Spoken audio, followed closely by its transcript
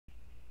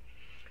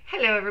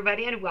Hello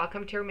everybody and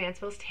welcome to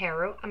Romancefull's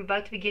Tarot. I'm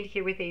about to begin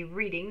here with a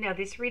reading. Now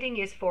this reading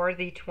is for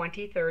the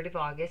 23rd of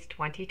August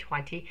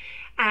 2020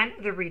 and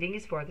the reading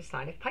is for the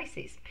sign of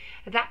Pisces.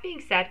 That being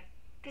said,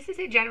 this is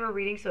a general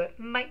reading so it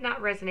might not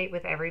resonate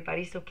with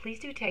everybody, so please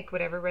do take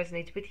whatever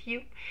resonates with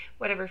you,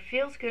 whatever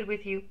feels good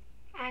with you,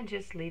 and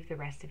just leave the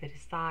rest of it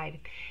aside.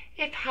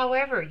 If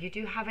however you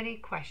do have any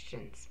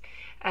questions,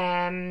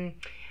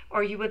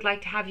 or you would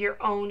like to have your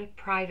own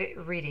private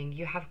reading,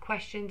 you have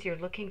questions, you're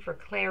looking for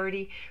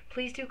clarity,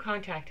 please do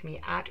contact me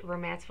at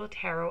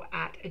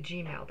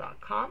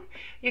romancefulltarot@gmail.com.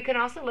 You can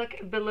also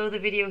look below the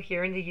video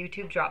here in the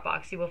YouTube drop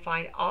box. You will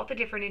find all the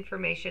different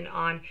information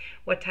on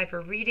what type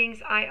of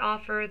readings I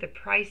offer, the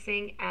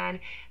pricing, and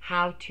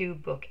how to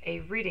book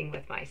a reading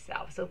with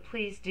myself. So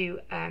please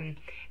do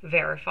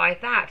verify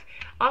that.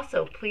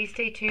 Also, please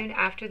stay tuned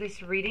after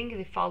this reading.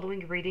 The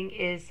following reading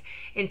is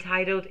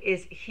entitled,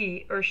 Is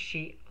He or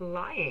She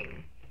Lying?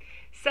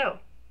 So,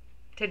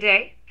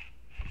 today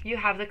you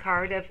have the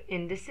card of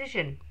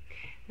indecision.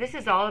 This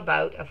is all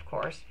about, of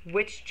course,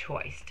 which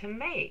choice to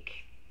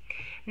make.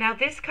 Now,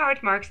 this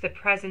card marks the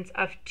presence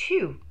of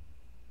two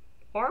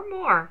or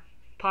more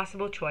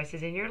possible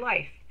choices in your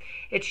life.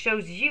 It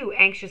shows you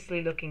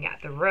anxiously looking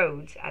at the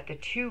roads, at the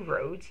two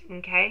roads,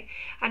 okay,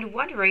 and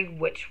wondering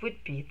which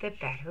would be the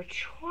better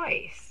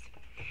choice.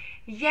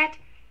 Yet,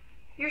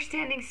 you're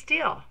standing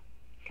still,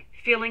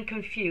 feeling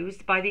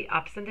confused by the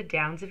ups and the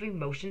downs of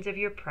emotions of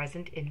your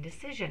present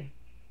indecision.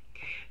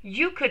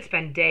 You could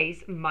spend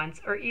days,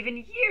 months, or even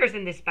years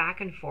in this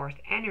back and forth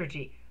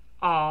energy,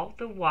 all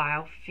the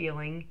while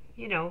feeling,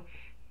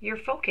 your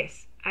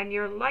focus and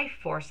your life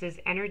forces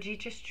energy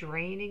just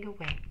draining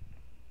away.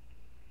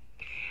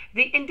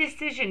 The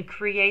indecision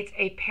creates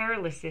a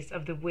paralysis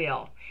of the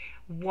will,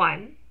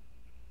 one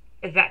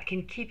that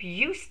can keep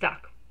you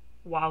stuck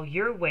while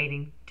you're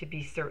waiting to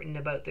be certain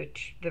about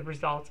the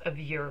results of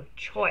your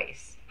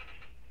choice.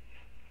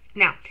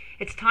 Now,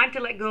 it's time to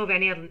let go of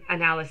any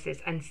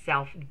analysis and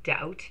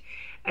self-doubt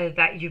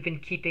that you've been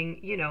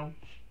keeping,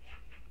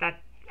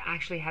 that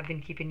actually have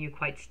been keeping you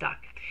quite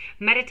stuck.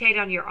 Meditate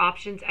on your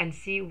options and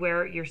see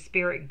where your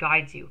spirit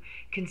guides you.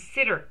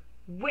 Consider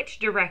which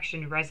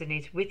direction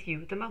resonates with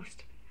you the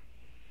most,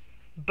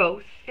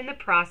 both in the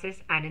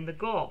process and in the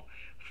goal.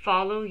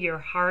 Follow your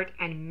heart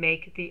and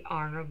make the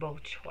honorable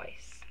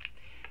choice.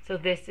 So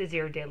this is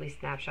your daily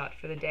snapshot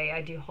for the day.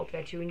 I do hope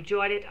that you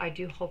enjoyed it. I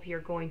do hope you're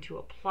going to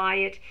apply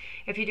it.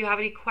 If you do have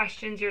any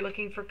questions, you're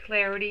looking for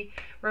clarity,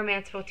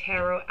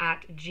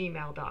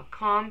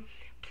 romancefulltarot@gmail.com.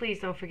 Please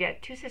don't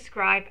forget to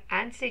subscribe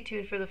and stay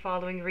tuned for the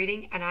following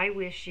reading. And I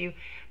wish you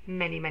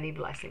many, many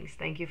blessings.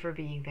 Thank you for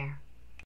being there.